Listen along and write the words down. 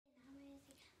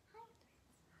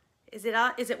Is it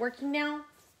on? Is it working now?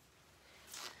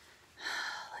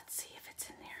 Let's see if it's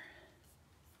in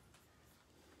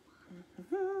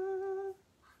there.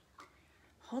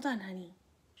 Hold on, honey.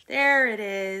 There it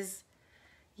is.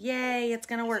 Yay, it's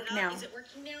gonna work now. Is it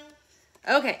working now?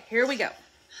 Okay, here we go.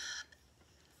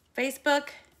 Facebook.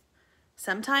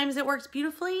 Sometimes it works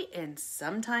beautifully and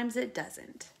sometimes it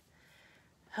doesn't.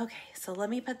 Okay, so let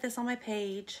me put this on my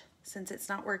page since it's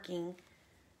not working.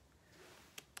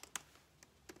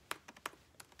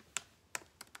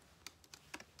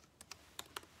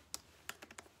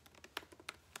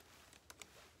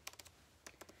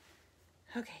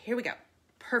 Okay, here we go.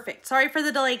 Perfect. Sorry for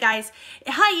the delay, guys.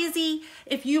 Hi, Izzy.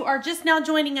 If you are just now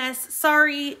joining us,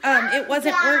 sorry, it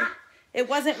wasn't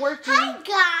working. Hi,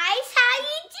 guys. How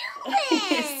you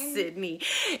doing? Sydney.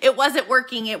 It wasn't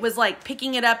working. It was like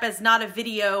picking it up as not a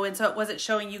video, and so it wasn't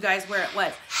showing you guys where it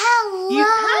was. Hello.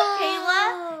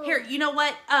 Hi, Kayla. Here, you know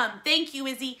what? Thank you,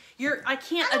 Izzy. I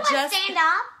can't adjust. Stand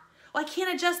up. Well, I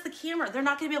can't adjust the camera. They're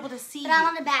not going to be able to see you. But I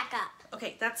want to back up.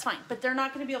 Okay, that's fine, but they're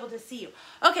not going to be able to see you.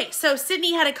 Okay, so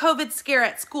Sydney had a COVID scare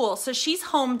at school, so she's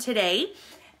home today,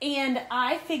 and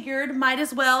I figured might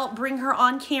as well bring her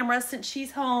on camera since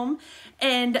she's home,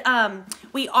 and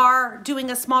we are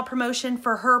doing a small promotion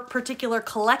for her particular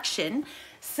collection,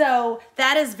 so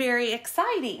that is very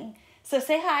exciting. So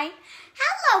say hi.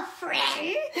 Hello,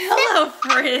 friends. Hello,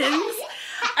 friends.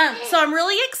 So I'm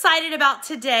really excited about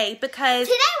today because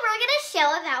today we're going to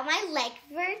show about my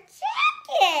leopard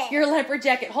jacket. Your leopard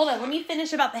jacket. Hold on, let me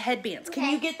finish about the headbands. Okay.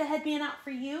 Can you get the headband out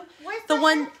for you? Where's the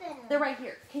one? headband? They're right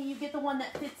here. Can you get the one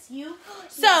that fits you?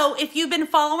 So if you've been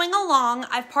following along,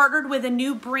 I've partnered with a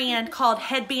new brand called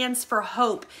Headbands for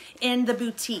Hope in the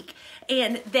boutique.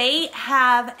 And they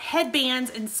have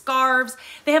headbands and scarves.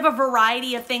 They have a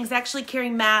variety of things. They actually carry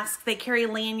masks. They carry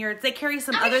lanyards. They carry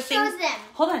some other things.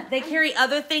 Hold on. They carry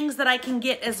other things that I can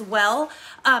get as well.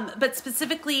 But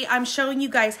specifically, I'm showing you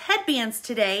guys headbands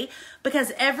today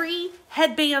because every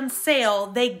headband sale,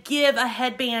 they give a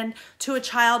headband to a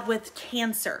child with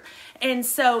cancer. And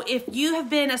so if you have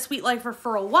been a Sweet Lifer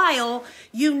for a while,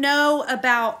 you know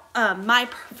about my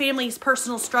family's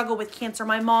personal struggle with cancer.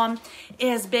 My mom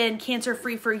has been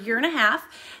cancer-free for 1.5 years.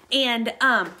 And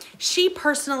she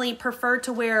personally preferred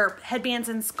to wear headbands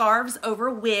and scarves over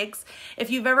wigs.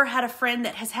 If you've ever had a friend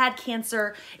that has had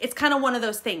cancer, it's kind of one of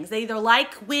those things. They either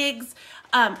like wigs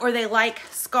or they like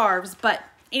scarves. But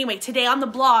anyway, today on the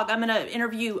blog, I'm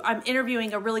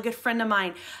interviewing a really good friend of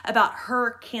mine about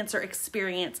her cancer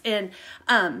experience. And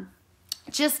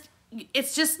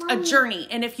it's just a journey.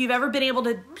 And if you've ever been able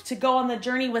to go on the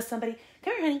journey with somebody,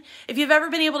 come here, honey. If you've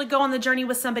ever been able to go on the journey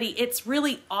with somebody, it's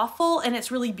really awful and it's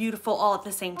really beautiful all at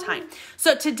the same time.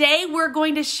 So today we're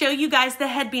going to show you guys the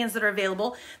headbands that are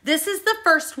available. This is the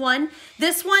first one.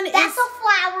 This one is... That's a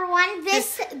flower one.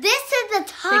 This is the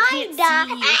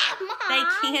tie-dye. They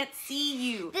can't see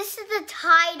you. This is the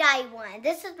tie-dye one.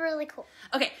 This is really cool.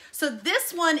 Okay, so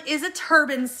this one is a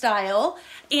turban style,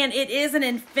 and it is an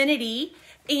infinity.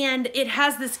 And it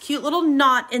has this cute little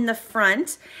knot in the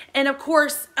front. And of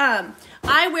course,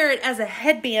 I wear it as a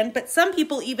headband, but some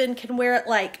people even can wear it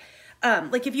like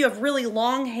if you have really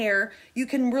long hair, you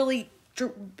can really,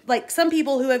 like some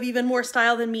people who have even more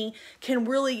style than me can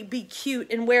really be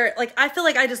cute and wear it. Like, I feel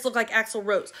like I just look like Axl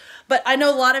Rose. But I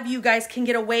know a lot of you guys can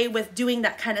get away with doing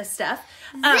that kind of stuff.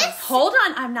 Hold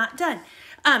on, I'm not done.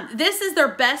 This is their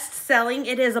best selling.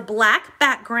 It is a black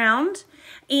background.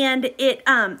 And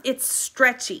it's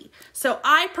stretchy. So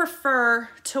I prefer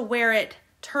to wear it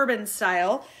turban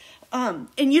style. And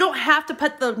you don't have to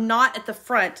put the knot at the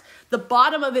front. The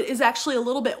bottom of it is actually a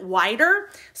little bit wider.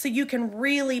 So you can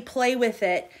really play with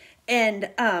it and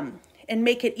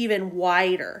make it even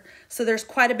wider. So there's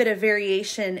quite a bit of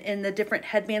variation in the different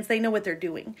headbands. They know what they're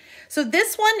doing. So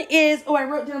this one is, I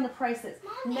wrote down the prices.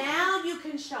 Mommy. Now you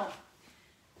can show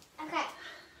them. Okay,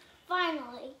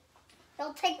 finally.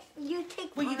 You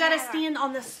take. Well, you gotta stand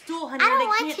on the stool, honey. I don't they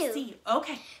want can't to. see you.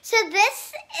 Okay. So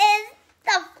this is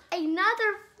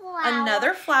another flower.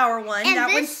 Another flower one. And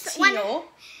that one's teal.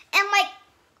 And like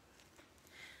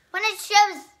when it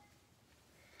shows,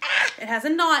 it has a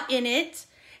knot in it,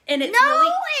 and it's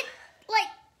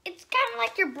it's kind of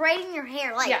like you're braiding your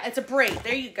hair. Like yeah, it's a braid.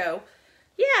 There you go.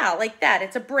 Yeah, like that.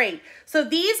 It's a braid. So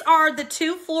these are the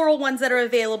two floral ones that are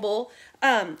available.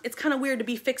 It's kind of weird to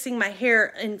be fixing my hair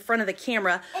in front of the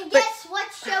camera. And guess what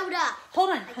showed up?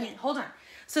 Hold on, honey. Hold on.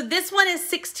 So this one is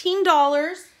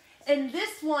 $16, and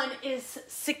this one is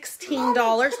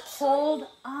 $16. Hold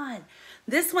on.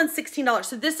 This one's $16.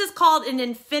 So this is called an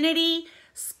infinity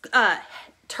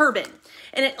turban.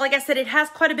 And it, like I said, it has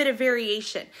quite a bit of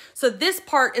variation. So this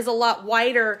part is a lot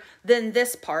wider than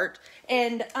this part.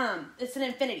 And it's an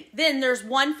infinity. Then there's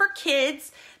one for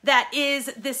kids that is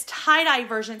this tie-dye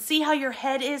version. See how your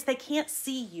head is? They can't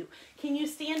see you. Can you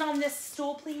stand on this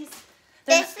stool, please?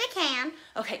 Yes, they can.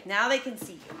 Okay, now they can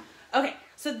see you. Okay,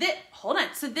 so hold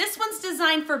on. So this one's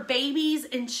designed for babies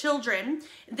and children.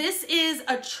 This is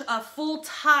a full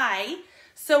tie.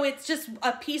 So it's just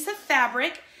a piece of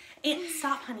fabric. And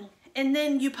stop, honey. And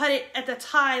then you put it at the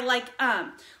tie like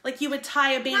you would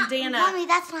tie a bandana. Mommy,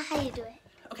 that's not how you do it.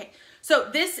 Okay, so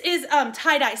this is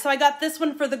tie-dye. So I got this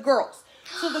one for the girls.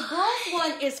 So the girls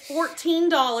one is $14.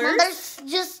 Mother's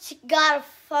just got a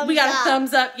thumbs up. We got a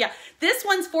thumbs up. Yeah, this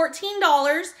one's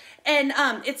 $14, and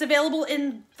it's available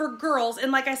for girls.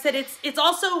 And like I said, it's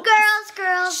also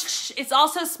girls. It's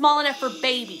also small enough for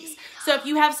babies. So if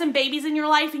you have some babies in your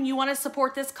life and you want to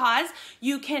support this cause,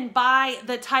 you can buy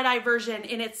the tie-dye version,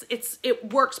 and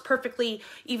it works perfectly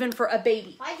even for a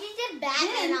baby. Why did you do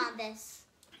Batman on this?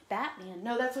 Batman?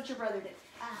 No, that's what your brother did.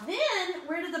 Then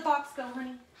where did the box go,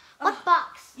 honey? What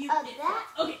box? That?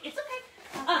 Okay, it's okay.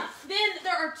 Then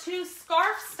there are two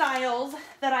scarf styles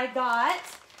that I got.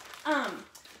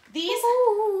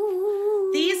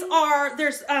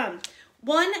 There's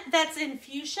one that's in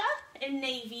fuchsia and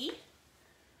navy.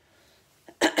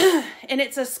 And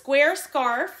it's a square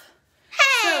scarf.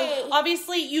 Hey! So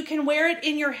obviously you can wear it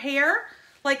in your hair.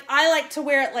 Like I like to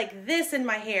wear it like this in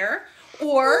my hair.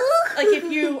 Or like if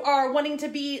you are wanting to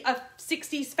be a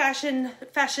 60s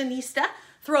fashionista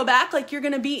throwback, like you're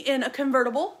going to be in a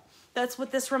convertible. That's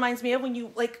what this reminds me of when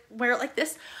you like wear it like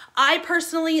this. I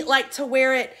personally like to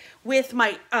wear it with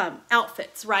my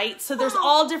outfits, right? So there's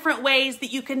all different ways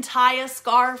that you can tie a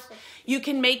scarf. You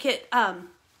can make it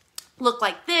look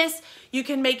like this. You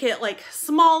can make it like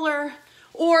smaller.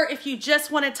 Or if you just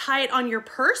want to tie it on your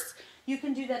purse, you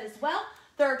can do that as well.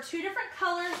 There are two different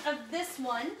colors of this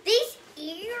one. These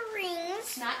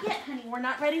earrings. Not yet, honey. We're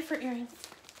not ready for earrings.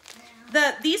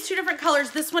 These two different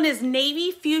colors. This one is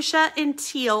navy, fuchsia, and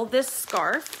teal, this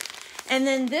scarf. And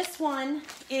then this one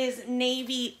is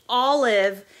navy,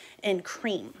 olive, and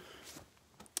cream.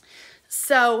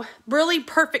 So really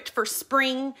perfect for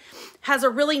spring. Has a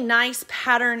really nice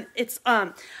pattern. It's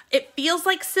it feels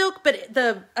like silk, but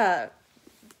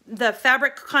the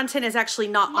fabric content is actually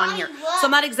not on here. Look. So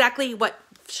I'm not exactly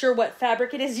sure what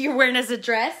fabric it is you're wearing as a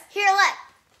dress. Here, look.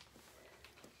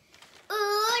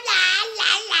 Ooh, la,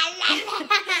 la, la, la.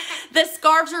 The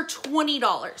scarves are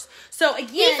 $20. So again,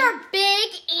 these are big,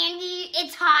 and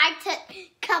it's hard to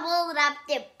couple them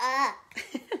up.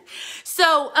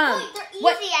 So they're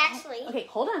easy actually. Okay,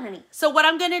 hold on, honey. So what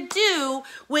I'm gonna do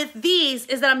with these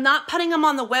is that I'm not putting them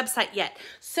on the website yet.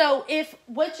 So if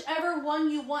whichever one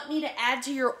you want me to add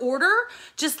to your order,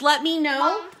 just let me know.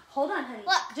 Mom, hold on, honey.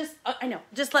 Look.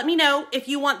 Just let me know if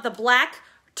you want the black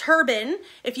turban,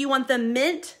 if you want the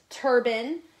mint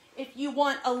turban, if you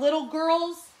want a little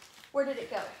girl's. Where did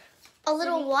it go? A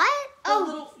little what?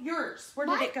 Yours. Where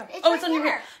did it go? It's It's right on your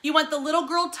there. hair. You want the little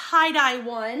girl tie-dye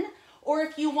one, or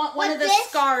if you want one of the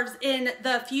scarves in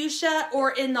the fuchsia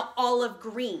or in the olive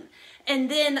green.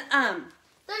 And then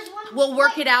There's one. we'll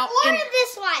work it out. Order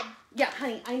this one. Yeah,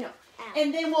 honey, I know.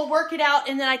 And then we'll work it out,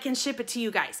 and then I can ship it to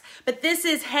you guys. But this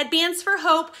is Headbands for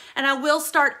Hope, and I will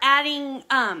start adding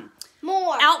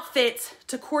more outfits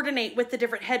to coordinate with the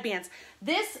different headbands.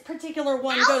 This particular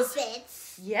one goes...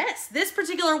 Yes, this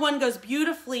particular one goes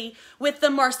beautifully with the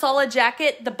Marsala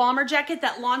jacket, the bomber jacket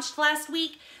that launched last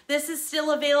week. This is still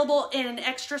available in an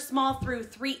extra small through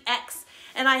 3X.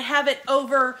 And I have it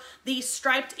over the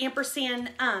striped ampersand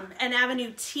and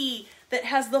Avenue T that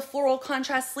has the floral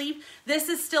contrast sleeve. This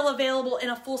is still available in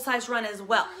a full-size run as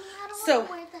well. So,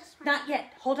 not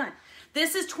yet. Hold on.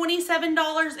 This is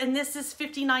 $27 and this is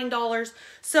 $59.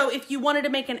 So if you wanted to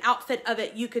make an outfit of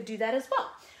it, you could do that as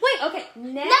well. Wait, okay.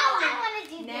 Now, I want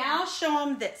to do that. Now show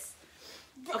them this.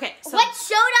 Okay. So what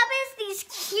showed up is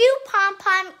these cute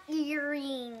pom-pom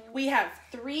earrings. We have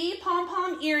 3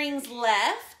 pom-pom earrings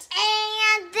left.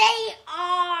 And they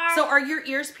are... So are your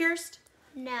ears pierced?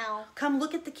 No. Come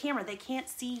look at the camera. They can't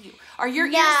see you. Are your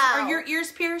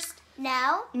ears pierced?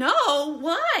 No. No.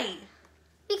 Why?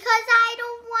 Because I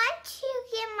don't want to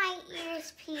get my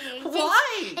ears pierced.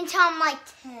 Why? Until I'm like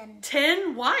 10.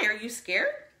 10? Why? Are you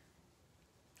scared?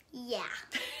 Yeah.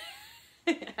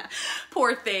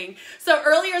 Poor thing. So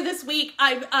earlier this week,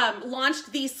 I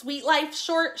launched these Sweet Life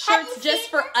shirts just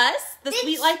for us, the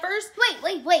Sweet Lifers.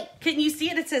 Wait. Can you see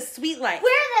it? It says Sweet Life.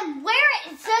 Wear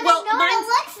it so they know what it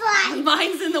looks like.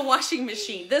 Mine's in the washing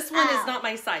machine. This one is not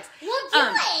my size. Well, do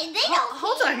it. They don't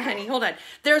Hold on, honey. Hold on.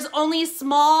 There's only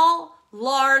small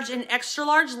large, and extra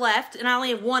large left, and I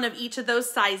only have one of each of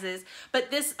those sizes. But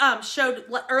this showed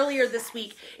earlier this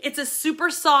week. It's a super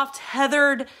soft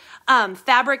heathered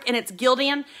fabric, and it's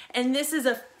Gildan, and this is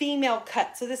a female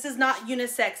cut, so this is not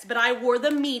unisex, but I wore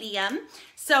the medium,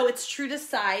 so it's true to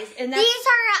size. And that's, these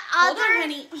are other. Hold on,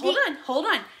 honey. Hold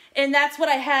on. And that's what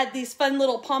I had, these fun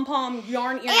little pom-pom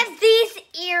yarn earrings. And these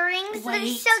earrings, they're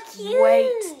so cute.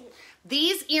 Wait.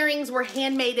 These earrings were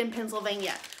handmade in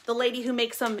Pennsylvania. The lady who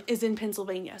makes them is in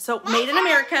Pennsylvania. So made in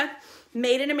America.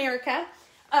 Made in America.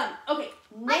 Okay,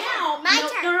 now, My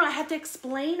turn. no, I have to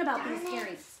explain about these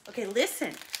earrings. Okay,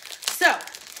 listen. So,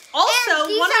 also, and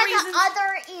these one of are the reasons...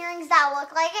 other earrings that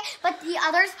look like it, but the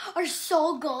others are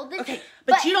so golden. Okay,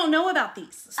 but you don't know about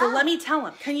these, so let me tell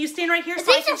them. Can you stand right here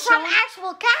so I these can are show from them?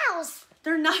 actual cows.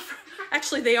 They're not from...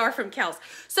 Actually, they are from cows.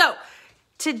 So,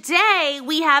 today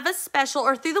we have a special,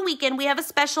 or through the weekend, we have a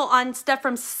special on stuff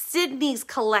from Sydney's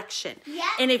collection. Yeah.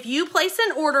 And if you place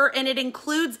an order and it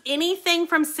includes anything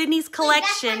from Sydney's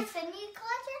collection... Wait, that's my Sydney's collection?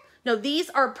 No, these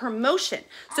are promotion.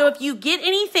 So if you get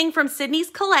anything from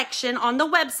Sydney's collection on the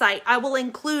website, I will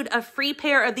include a free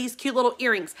pair of these cute little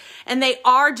earrings. And they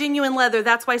are genuine leather.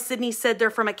 That's why Sydney said they're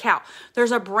from a cow.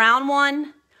 There's a brown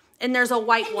one and there's a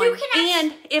white one.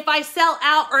 And if I sell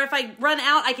out or if I run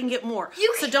out, I can get more.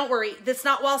 So don't worry. That's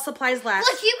not while supplies last.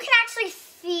 Look, you can actually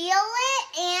feel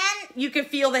it and... You can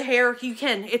feel the hair. You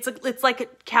can. It's like a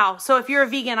cow. So if you're a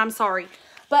vegan, I'm sorry.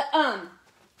 But,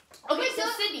 okay, so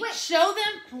Sydney, show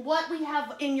them what we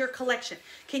have in your collection.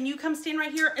 Can you come stand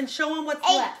right here and show them what's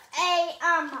left? A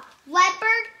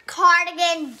leopard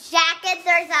cardigan jacket.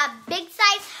 There's a big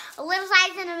size, a little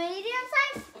size, and a medium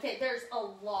size. Okay, there's a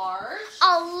large.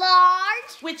 A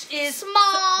large. Which is small.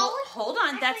 Hold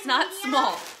on, that's not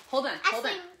small. Hold on.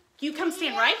 You come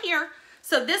stand right here.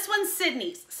 So this one's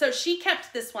Sydney's. So she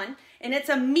kept this one, and it's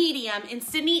a medium, and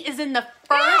Sydney is in the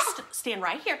first, stand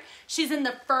right here. She's in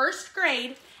the first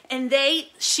grade. And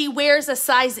she wears a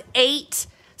size 8,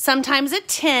 sometimes a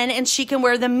 10, and she can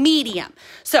wear the medium.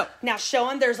 So now show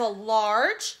them there's a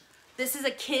large. This is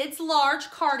a kid's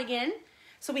large cardigan.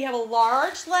 So we have a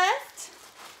large left,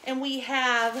 and we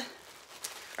have,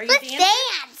 are you dancing?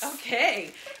 Dance.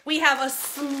 Okay. We have a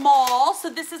small, so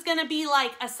this is gonna be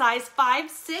like a size 5,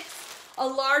 6. A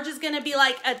large is gonna be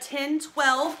like a 10,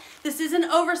 12. This is an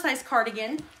oversized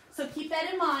cardigan, so keep that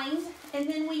in mind. And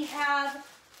then we have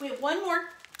one more.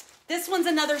 This one's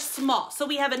another small. So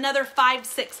we have another 5,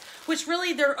 6, which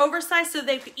really they're oversized, so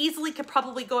they could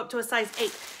probably go up to a size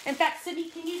 8. In fact, Sydney,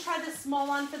 can you try the small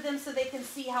on for them so they can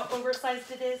see how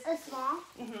oversized it is? A small?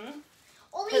 Mm-hmm.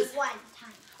 Only one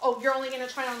time. Oh, you're only going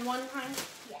to try on one time?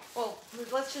 Yes. Well,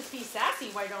 let's just be sassy,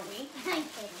 why don't we? I'm kidding.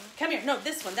 Come here. No,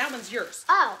 this one. That one's yours.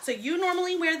 Oh. So you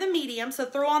normally wear the medium, so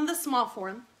throw on the small for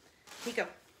him. Here you go.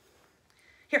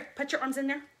 Here, put your arms in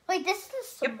there. Wait, this is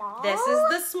the small? Yep, this is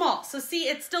the small. So see,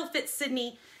 it still fits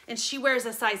Sydney, and she wears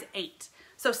a size 8.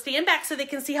 So stand back so they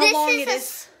can see how long it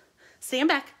is. Stand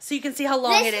back so you can see how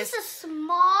long it is. This is a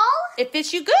small? It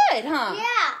fits you good, huh?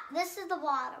 Yeah, this is the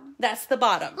bottom. That's the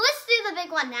bottom. Let's do the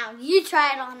big one now. You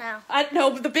try it on now.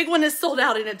 No, the big one is sold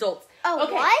out in adults. Oh,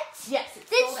 okay. What? Yes, it's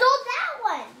sold that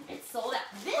one. It's sold out.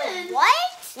 Then, wait,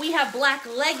 what? We have black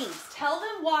leggings. Tell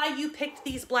them why you picked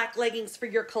these black leggings for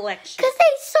your collection. Because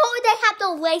they have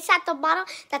the lace at the bottom.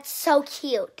 That's so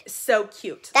cute. So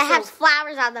cute. That has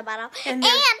flowers on the bottom. And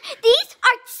these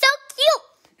are so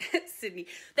cute. Sydney.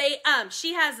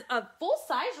 She has a full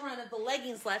size run of the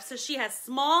leggings left. So she has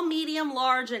small, medium,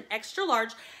 large, and extra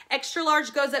large. Extra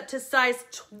large goes up to size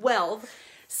 12.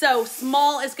 So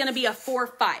small is going to be a 4,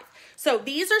 5. So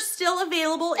these are still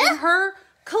available in her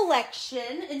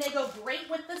collection, and they go great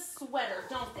with the sweater,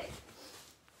 don't they?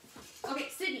 Okay,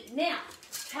 Sydney, now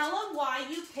tell them why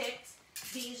you picked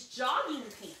these jogging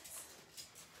pants.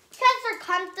 Because they're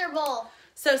comfortable.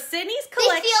 So Sydney's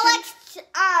collection. They feel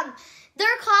like they're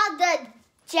called the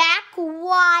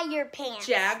Jaguar pants.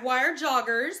 Jaguar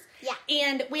joggers. Yeah.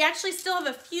 And we actually still have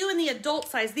a few in the adult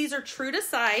size. These are true to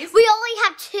size. We only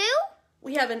have 2?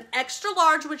 We have an extra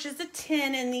large, which is a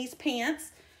 10 in these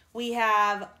pants. We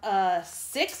have a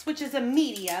 6, which is a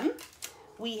medium.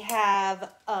 We have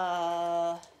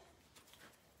a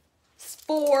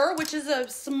 4, which is a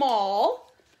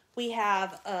small. We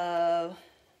have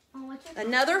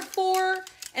another 4.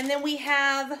 And then we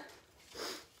have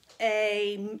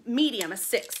a medium, a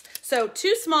 6. So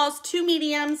 2 smalls, 2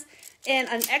 mediums, and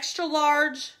an extra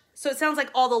large. So it sounds like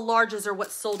all the larges are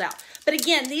what's sold out. But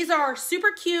again, these are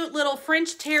super cute little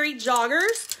French terry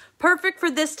joggers. Perfect for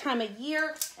this time of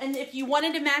year. And if you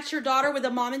wanted to match your daughter with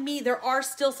a Mom and Me, there are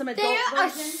still some adult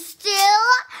versions. There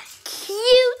are still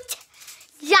cute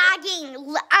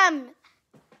jogging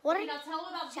What Okay, now tell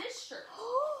them about this shirt.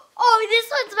 Oh,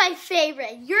 this one's my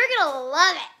favorite. You're going to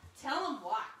love it. Tell them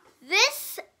why.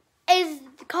 This is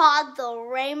called the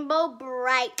Rainbow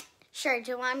Bright shirt.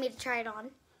 Do you want me to try it on?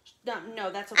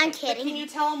 No, that's okay. I'm kidding. But can you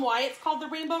tell them why it's called the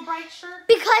Rainbow Bright shirt?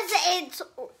 Because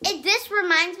this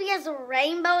reminds me of a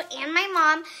rainbow and my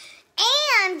mom.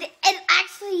 And it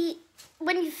actually,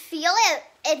 when you feel it,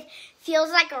 it feels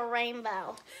like a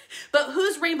rainbow. But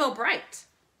who's Rainbow Bright?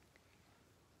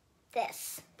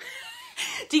 This.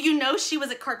 Do you know she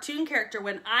was a cartoon character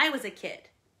when I was a kid?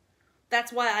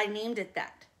 That's why I named it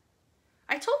that.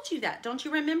 I told you that. Don't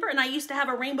you remember? And I used to have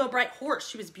a Rainbow Bright horse.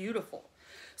 She was beautiful.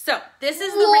 So, this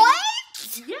is the What?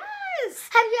 Yes.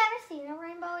 Have you ever seen a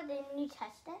rainbow and then you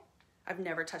touched it? I've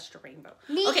never touched a rainbow.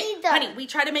 Me okay, either. honey, we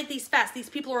try to make these fast. These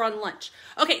people are on lunch.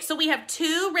 Okay, so we have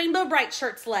 2 Rainbow Bright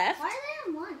shirts left. Why are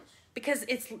they on lunch? Because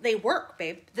they work,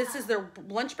 babe. This is their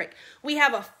lunch break. We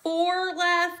have a 4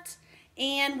 left,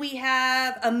 and we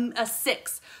have a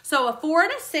 6. So a 4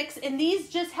 and a 6, and these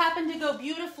just happen to go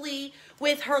beautifully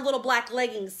with her little black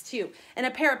leggings too, and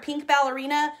a pair of pink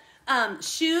ballerina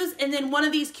shoes, and then one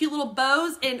of these cute little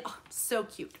bows, and oh, so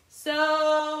cute.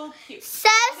 So cute. So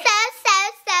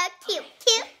cute.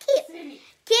 Cute. Cindy,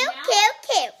 Cute.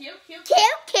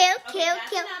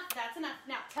 That's enough.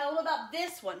 Now tell them about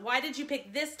this one. Why did you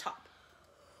pick this top?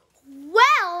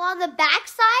 Well, on the back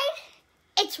side,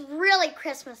 it's really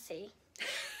Christmassy.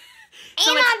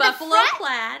 So and it's on the buffalo front,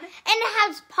 plaid. And it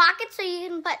has pockets so you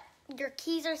can put your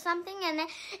keys or something in it.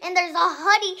 And there's a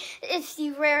hoodie if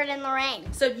you wear it in the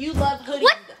rain. So you love hoodies.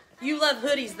 What? You love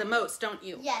hoodies the most, don't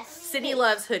you? Yes. Sydney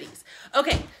loves hoodies.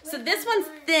 Okay, so this one's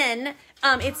thin.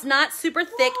 It's not super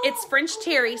thick. It's French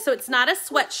terry, so it's not a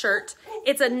sweatshirt.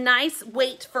 It's a nice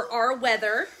weight for our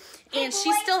weather. And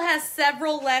she still has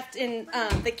several left in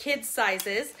the kids'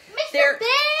 sizes. Mr. Big!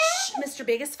 Shh, Mr.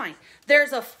 Big is fine.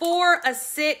 There's a 4, a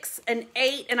 6, an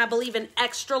 8, and I believe an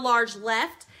extra large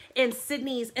left in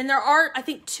Sydney's. And there are, I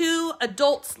think, 2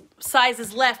 adult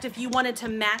sizes left if you wanted to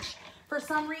match for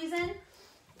some reason.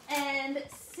 And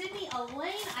Sydney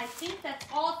Elaine, I think that's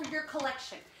all for your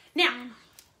collection. Now,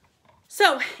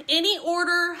 so any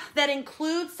order that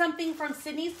includes something from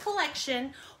Sydney's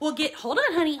collection will get, hold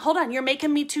on, honey, hold on. You're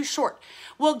making me too short.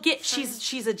 We'll get,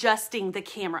 she's adjusting the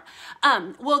camera.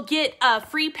 We'll get a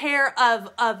free pair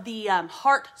of the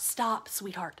heart, stop,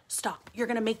 sweetheart, stop. You're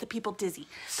going to make the people dizzy.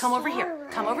 Come over here.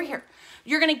 Come over here.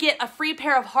 You're going to get a free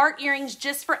pair of heart earrings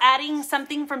just for adding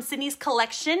something from Sydney's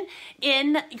collection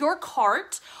in your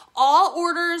cart. All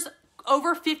orders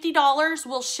over $50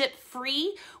 will ship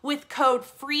free with code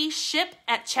FREESHIP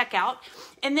at checkout.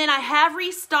 And then I have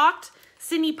restocked.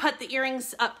 Sydney put the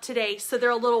earrings up today, so they're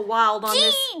a little wild on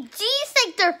this. Do you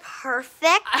think they're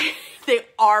perfect? They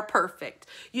are perfect.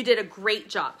 You did a great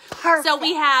job. Perfect. So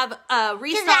we have Because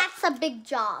restocked. that's a big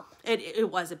job. It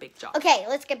was a big job. Okay,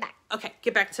 let's get back. Okay,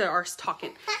 get back to our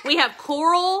talking. We have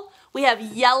coral, we have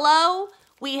yellow,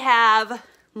 we have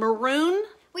maroon.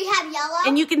 We have yellow.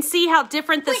 And you can see how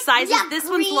different the sizes. This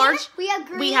green. one's large. We have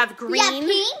green. We have green. We have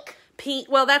pink. Pink.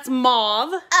 Well, that's mauve.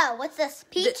 Oh, what's this?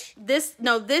 Peach? This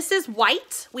is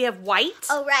white. We have white.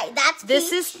 Oh, right. That's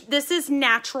peach. This is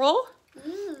natural.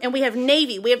 Ooh. And we have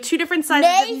navy. We have 2 different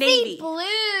sizes of navy.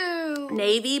 Blue.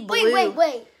 Navy blue.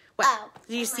 Wait. What? Oh.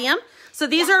 Do you see them? So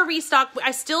these are a restock.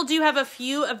 I still do have a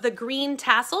few of the green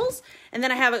tassels. And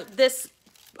then I have this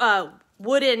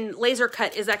wooden laser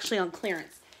cut is actually on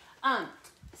clearance.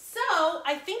 So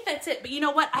I think that's it. But you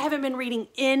know what? I haven't been reading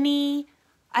any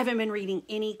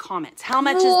comments. How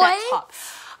much is that top?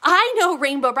 I know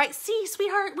Rainbow Bright. See,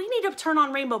 sweetheart, we need to turn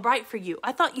on Rainbow Bright for you.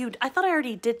 I thought I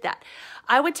already did that.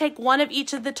 I would take one of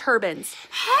each of the turbans.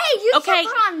 Hey, you should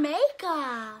put on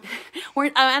makeup.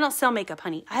 I don't sell makeup,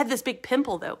 honey. I have this big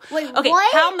pimple though. Wait, okay,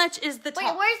 what? How much is the top?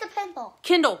 Wait, where's the pimple?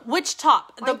 Kendall, which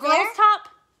top? Right the girl's there? top?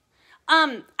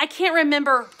 I can't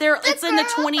remember. It's in the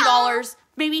 $20.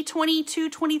 Maybe $22,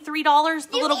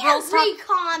 $23, the little girl's top. Read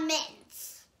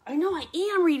comments. I know I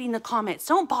am reading the comments.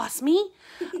 Don't boss me.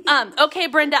 Okay,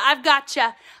 Brenda, I've got you.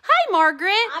 Hi,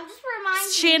 Margaret. I'm just reminding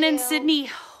you. Shannon, Sydney.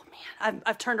 Oh, man,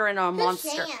 I've turned her into a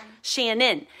monster.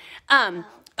 Shannon.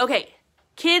 Okay,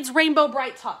 kids Rainbow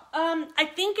Bright top. I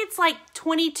think it's like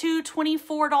 $22,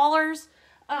 $24.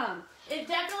 It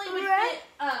definitely would fit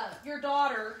your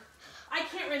daughter. I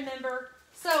can't remember.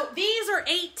 So these are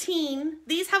 18.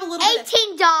 These have a little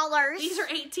 $18. These are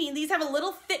 18. These have a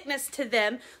little thickness to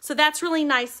them. So that's really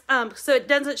nice. So it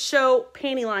doesn't show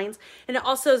panty lines. And it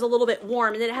also is a little bit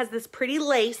warm. And then it has this pretty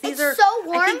lace. These are so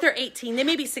warm. I think they're 18. They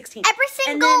may be 16. Every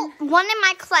single one in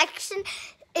my collection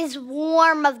is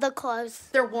warm of the clothes.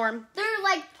 They're warm. They're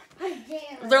like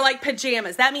Pajamas. They're like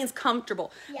pajamas. That means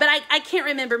comfortable. Yeah. But I can't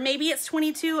remember. Maybe it's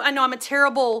 22. I know I'm a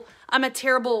terrible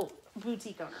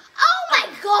boutique owner. Oh my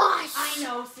gosh! I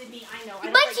know, Sydney. I know. I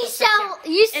don't But like you to sit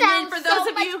there. you And then sound for those so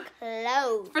of much you-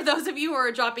 clothes. For those of you who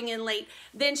are dropping in late,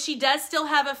 then she does still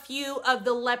have a few of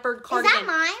the leopard cardigan. Is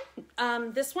that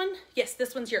mine? This one? Yes,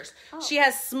 this one's yours. Oh. She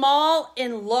has small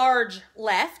and large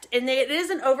left, and it is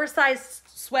an oversized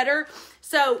sweater,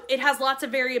 so it has lots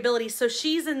of variability. So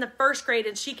she's in the first grade,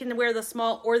 and she can wear the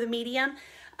small or the medium.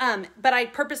 But I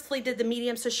purposely did the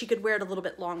medium so she could wear it a little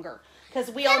bit longer,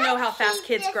 because we all know how fast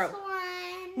kids grow. One?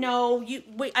 No,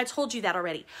 I told you that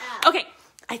already. Oh. Okay,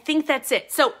 I think that's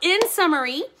it. So in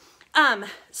summary,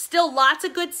 still lots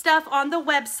of good stuff on the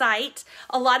website.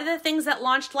 A lot of the things that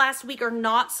launched last week are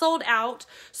not sold out.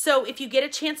 So if you get a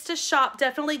chance to shop,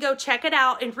 definitely go check it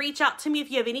out and reach out to me if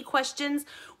you have any questions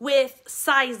with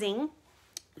sizing.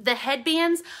 The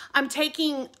headbands, I'm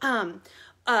taking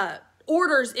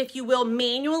orders, if you will,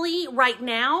 manually right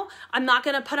now. I'm not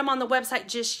going to put them on the website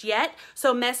just yet.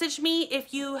 So message me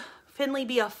if you... Finley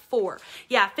be a 4.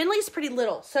 Yeah, Finley's pretty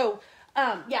little. So,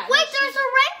 yeah. Wait, there's a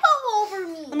rainbow over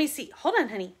me. Let me see. Hold on,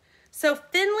 honey. So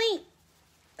Finley,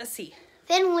 let's see.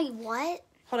 Finley, what?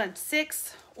 Hold on,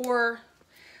 6 or...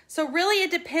 So really it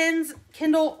depends,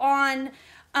 Kendall, on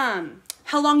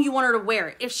how long you want her to wear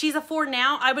it. If she's a 4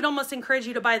 now, I would almost encourage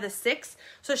you to buy the 6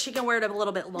 so she can wear it a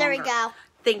little bit longer. There we go.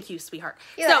 Thank you, sweetheart.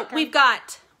 You're so welcome.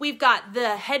 we've got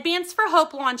the Headbands for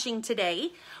Hope launching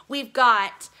today. We've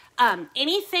got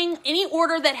any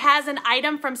order that has an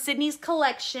item from Sydney's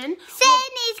collection.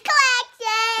 Sydney's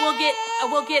collection.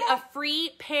 We'll get a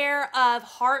free pair of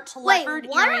heart leopard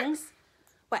what? earrings.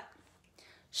 What?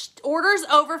 Orders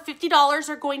over $50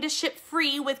 are going to ship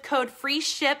free with code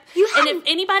FREESHIP. And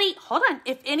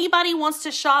if anybody wants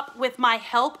to shop with my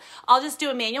help, I'll just do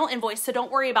a manual invoice, so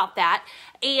don't worry about that.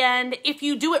 And if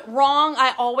you do it wrong,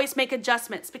 I always make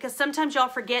adjustments because sometimes y'all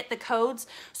forget the codes.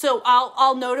 So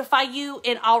I'll notify you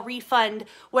and I'll refund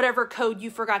whatever code you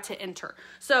forgot to enter.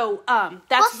 So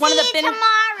that's one of the benefits.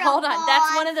 Hold on,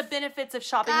 that's one of the benefits of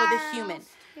shopping with a human.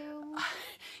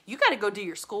 You got to go do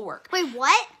your schoolwork. Wait,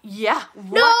 what? Yeah.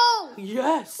 No. What?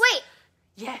 Yes. Wait.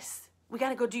 Yes. We got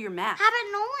to go do your math. How about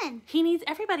Nolan?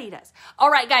 Everybody does.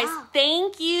 All right, guys. Oh.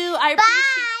 Thank you. Thank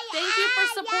you for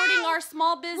supporting our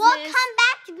small business. We'll come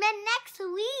back next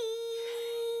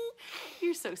week.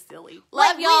 You're so silly.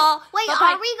 Love y'all. Wait,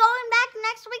 Bye-bye. are we going back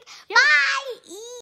next week? Yeah. Bye.